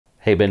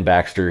Hey, Ben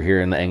Baxter here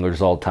in the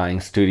Anglers All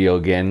Tying studio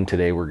again.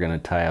 Today we're going to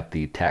tie up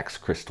the THORAX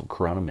crystal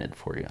Chironomid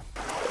for you.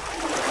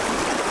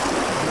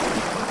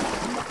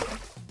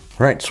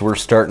 Alright, so we're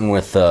starting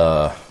with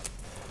Tiemco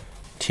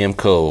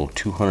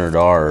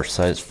 200R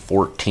size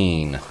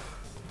 14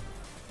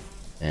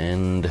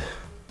 and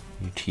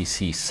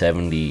UTC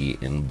 70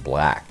 in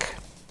black.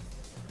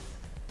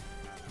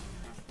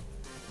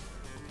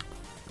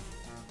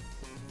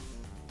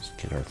 Let's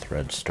get our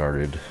thread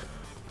started.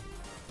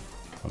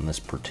 On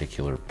this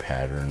particular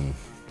pattern,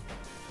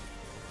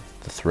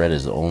 the thread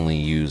is only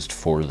used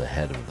for the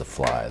head of the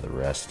fly. The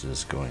rest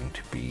is going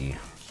to be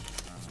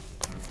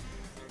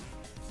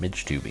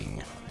midge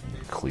tubing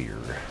in clear.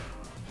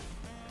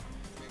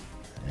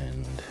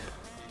 And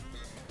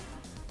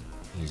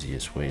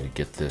easiest way to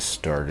get this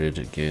started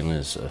again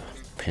is a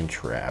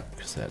pinch wrap,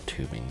 because that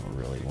tubing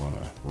will really want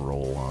to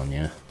roll on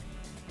you.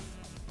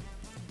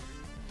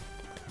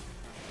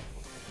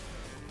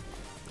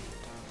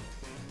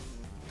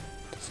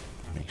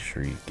 Make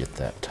sure you get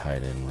that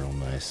tied in real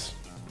nice.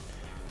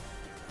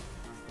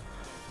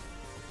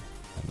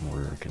 And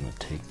we're going to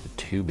take the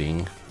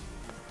tubing,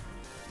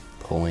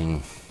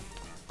 pulling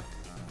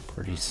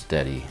pretty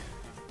steady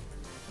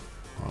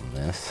on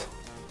this.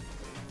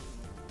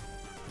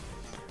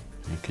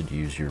 You could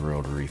use your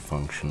rotary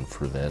function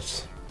for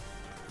this,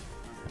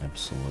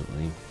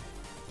 absolutely.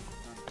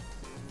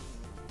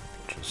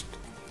 Just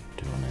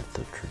doing it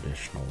the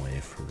traditional way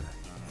for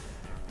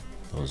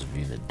those of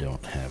you that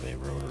don't have a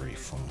rotary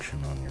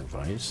function on your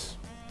vise.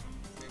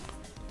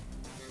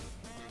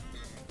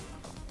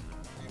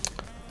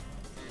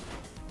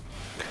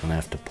 Kind of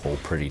have to pull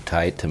pretty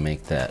tight to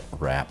make that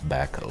wrap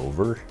back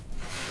over.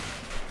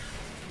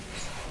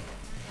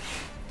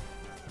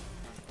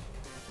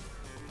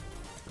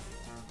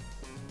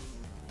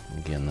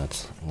 Again,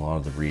 that's a lot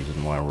of the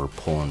reason why we're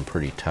pulling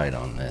pretty tight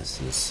on this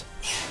is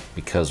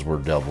because we're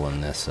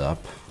doubling this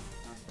up.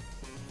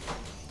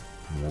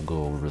 And we'll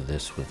go over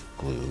this with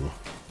glue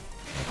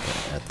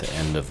at the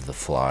end of the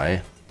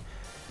fly.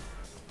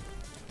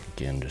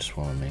 Again, just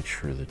want to make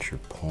sure that you're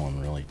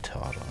pulling really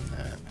taut on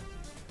that.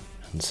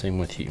 And same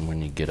with you when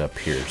you get up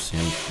here. See,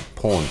 I'm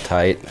pulling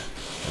tight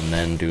and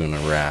then doing a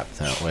wrap.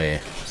 That way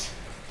it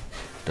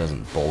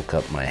doesn't bulk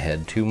up my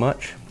head too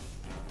much.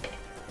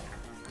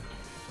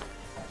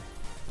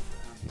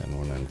 And then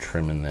when I'm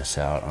trimming this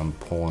out, I'm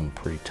pulling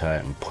pretty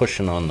tight. I'm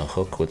pushing on the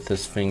hook with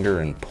this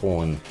finger and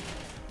pulling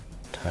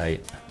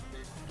tight.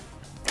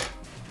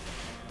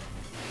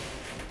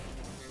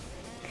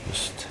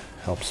 Just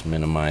helps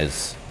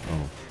minimize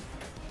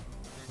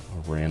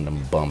a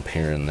random bump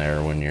here and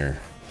there when you're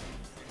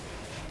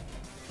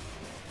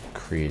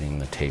creating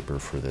the taper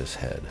for this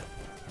head.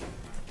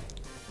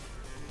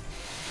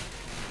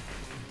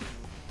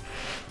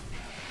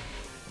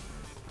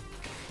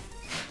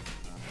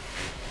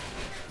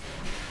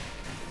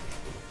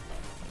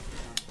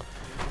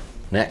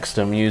 Next,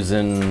 I'm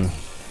using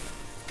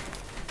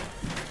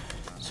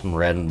some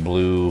red and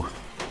blue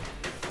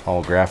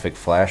holographic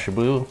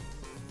Flashabou.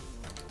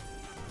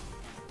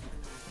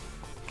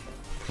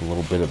 A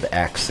little bit of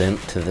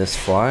accent to this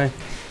fly.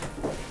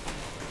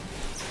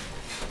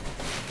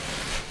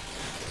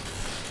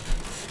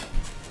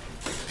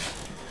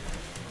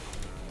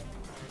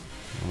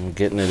 I'm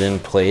getting it in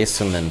place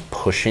and then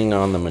pushing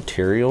on the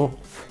material.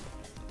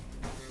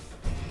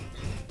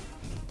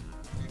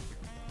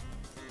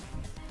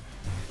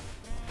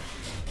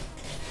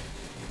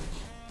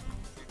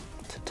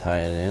 To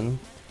tie it in,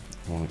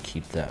 I want to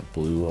keep that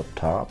blue up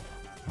top.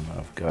 And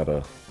I've got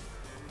a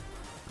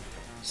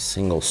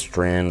single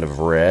strand of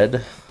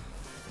red.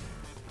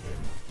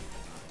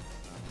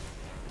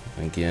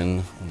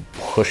 Again,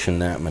 pushing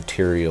that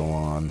material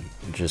on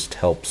just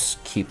helps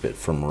keep it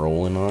from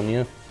rolling on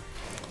you,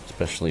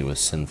 especially with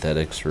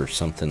synthetics or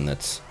something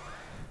that's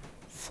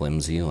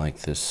flimsy like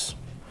this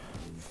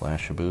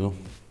Flashabou.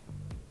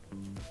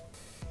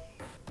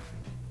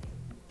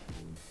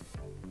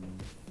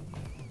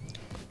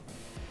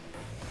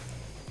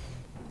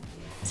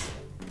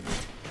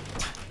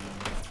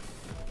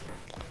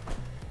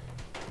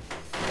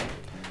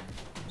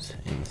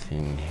 Same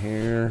thing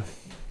here.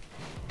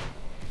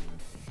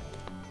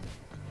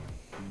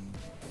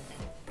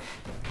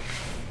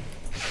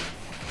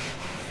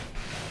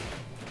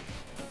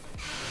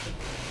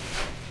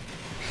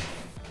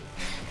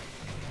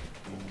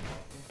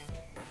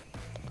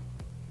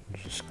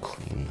 Just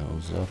clean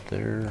those up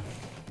there.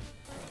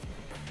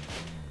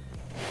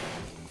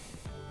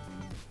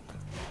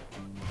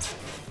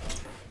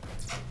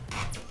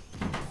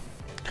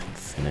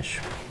 Finish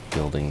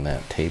building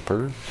that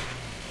taper.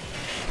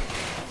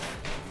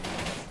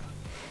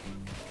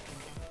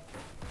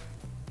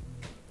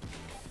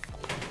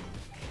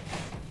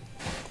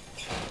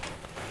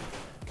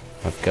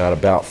 I've got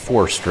about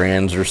 4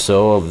 strands or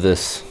so of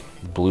this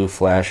blue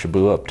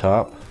Flashabou up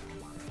top.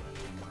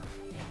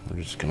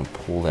 We're just going to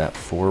pull that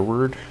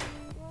forward.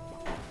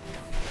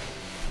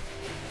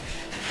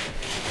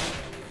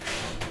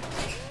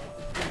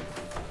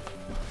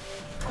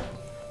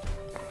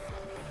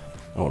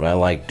 What I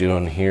like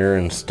doing here,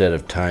 instead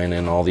of tying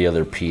in all the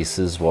other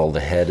pieces while the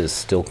head is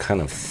still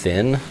kind of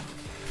thin,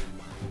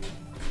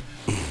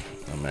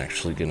 I'm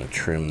actually going to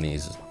trim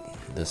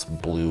this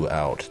blue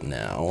out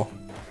now.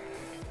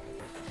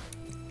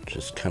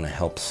 Just kind of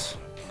helps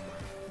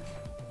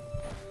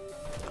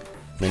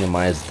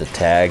minimize the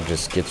tag,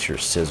 just gets your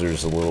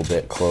scissors a little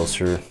bit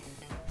closer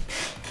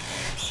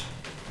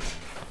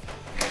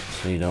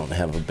so you don't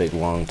have a big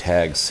long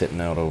tag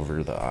sitting out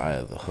over the eye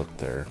of the hook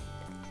there.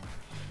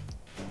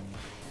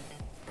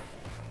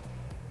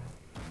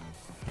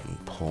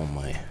 And pull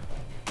my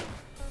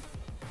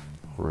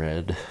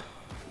red,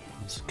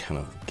 it's kind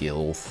of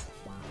gill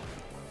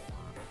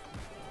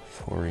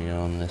for you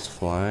on this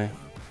fly.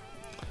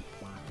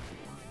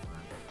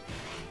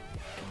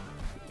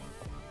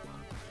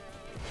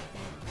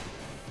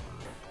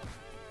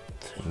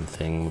 Same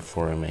thing,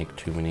 before I make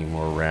too many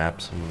more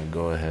wraps, I'm going to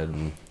go ahead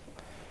and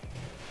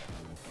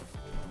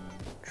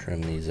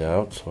trim these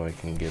out so I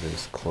can get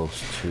as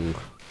close to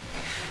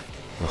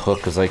the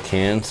hook as I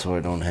can so I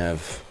don't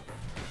have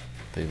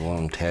big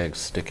long tags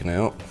sticking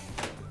out.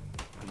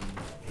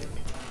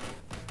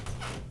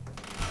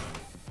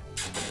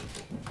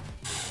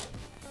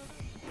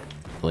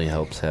 Really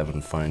helps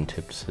having fine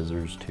tipped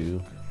scissors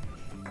too.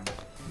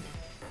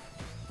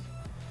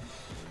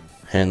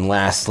 And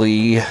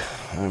lastly,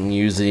 I'm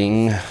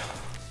using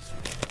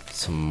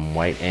some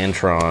white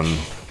Antron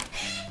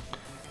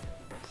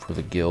for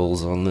the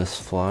gills on this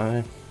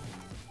fly.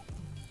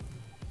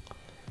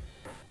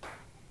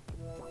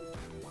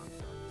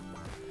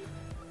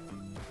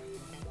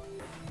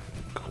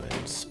 Go ahead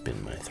and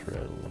spin my thread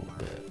a little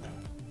bit.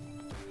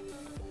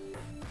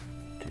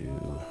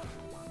 Do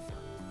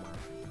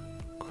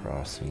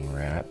crossing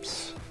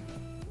wraps.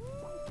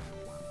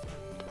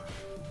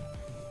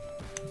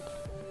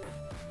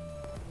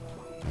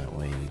 That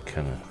way you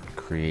kind of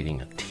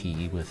creating a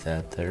T with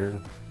that there.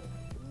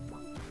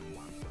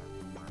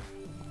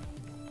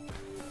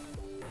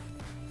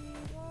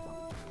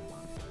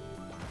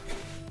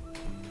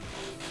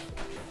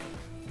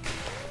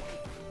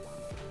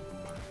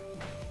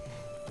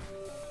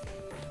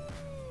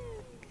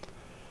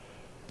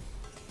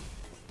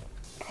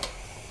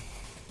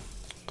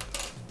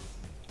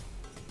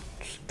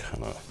 Just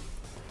kind of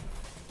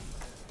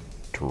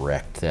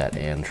direct that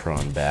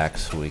Antron back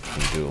so we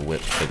can do a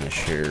whip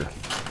finish here.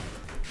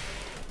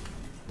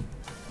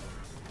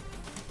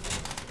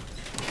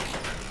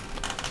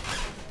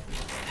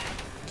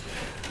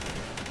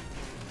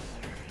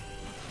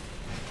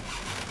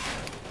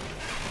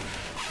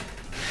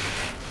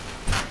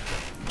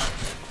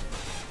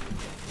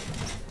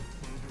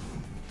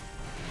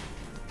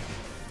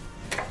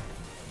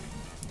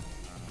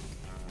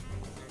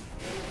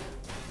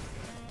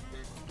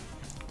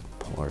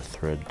 Our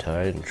thread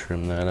tied and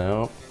trim that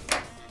out.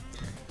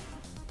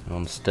 Now,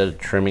 instead of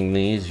trimming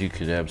these, you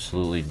could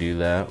absolutely do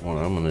that. What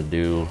I'm going to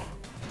do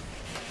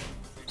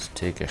is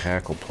take a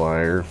hackle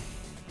plier.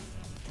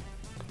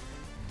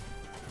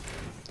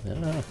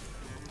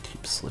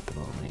 Keep slipping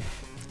on me.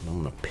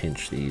 I'm going to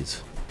pinch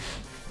these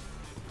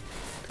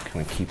to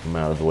kind of keep them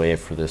out of the way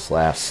for this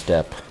last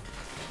step.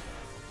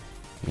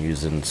 I'm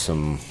using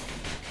some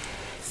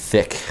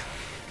thick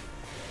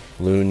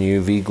Loon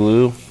UV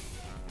glue.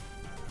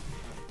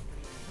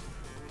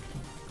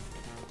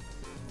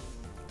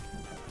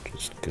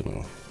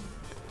 Gonna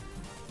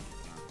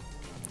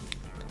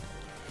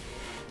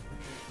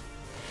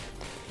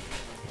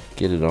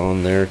get it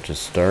on there to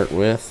start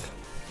with,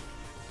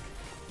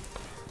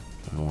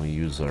 and we'll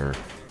use our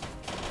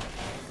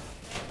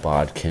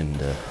bodkin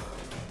to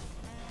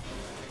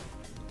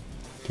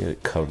get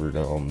it covered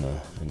on the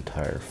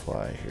entire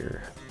fly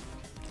here.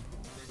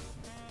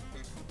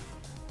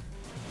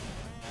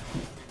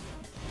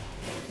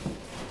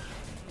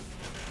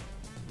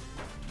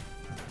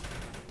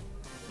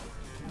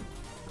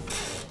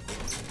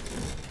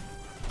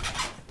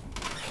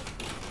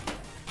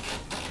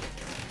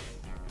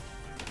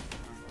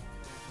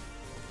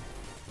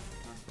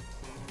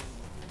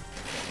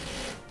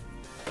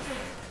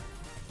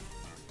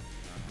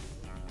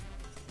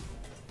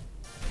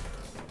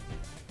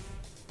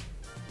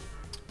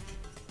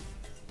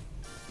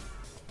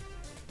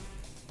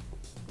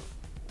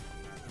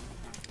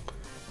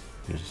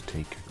 Just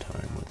take your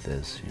time with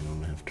this, you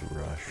don't have to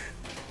rush.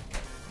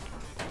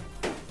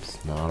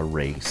 It's not a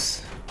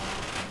race.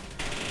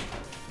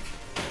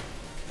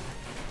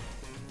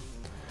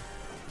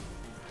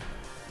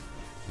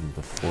 And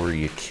before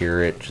you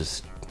cure it,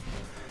 just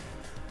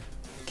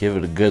give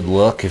it a good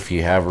look. If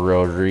you have a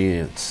rotary,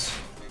 it's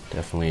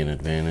definitely an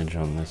advantage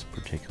on this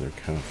particular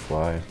kind of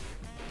fly.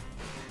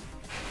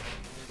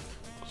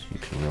 So you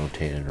can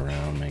rotate it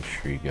around, make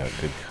sure you got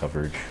good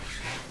coverage.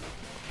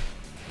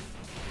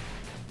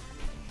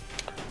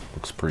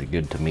 Looks pretty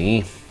good to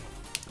me.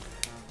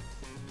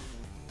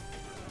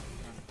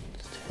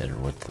 Just hit her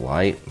with the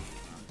light.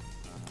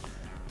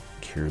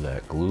 Cure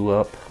that glue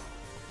up.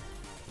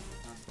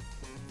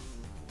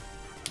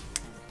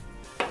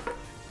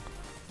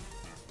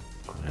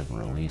 Go ahead and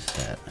release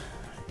that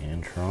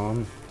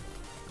Antron.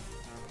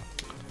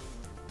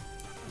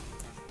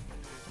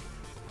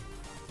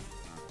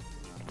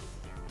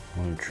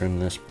 want to trim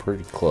this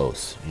pretty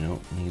close. You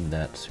don't need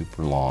that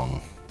super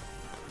long.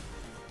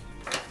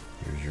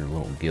 Here's your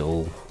little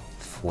gill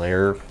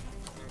flare.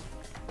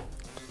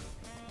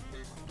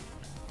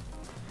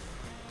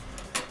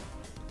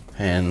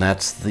 And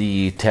that's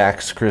the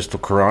THORAX Crystal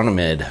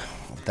Chironomid.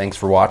 Thanks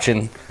for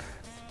watching.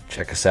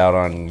 Check us out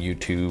on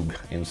YouTube,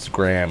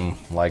 Instagram,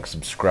 like,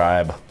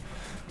 subscribe,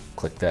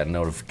 click that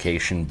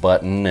notification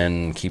button,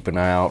 and keep an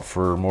eye out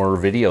for more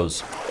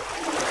videos.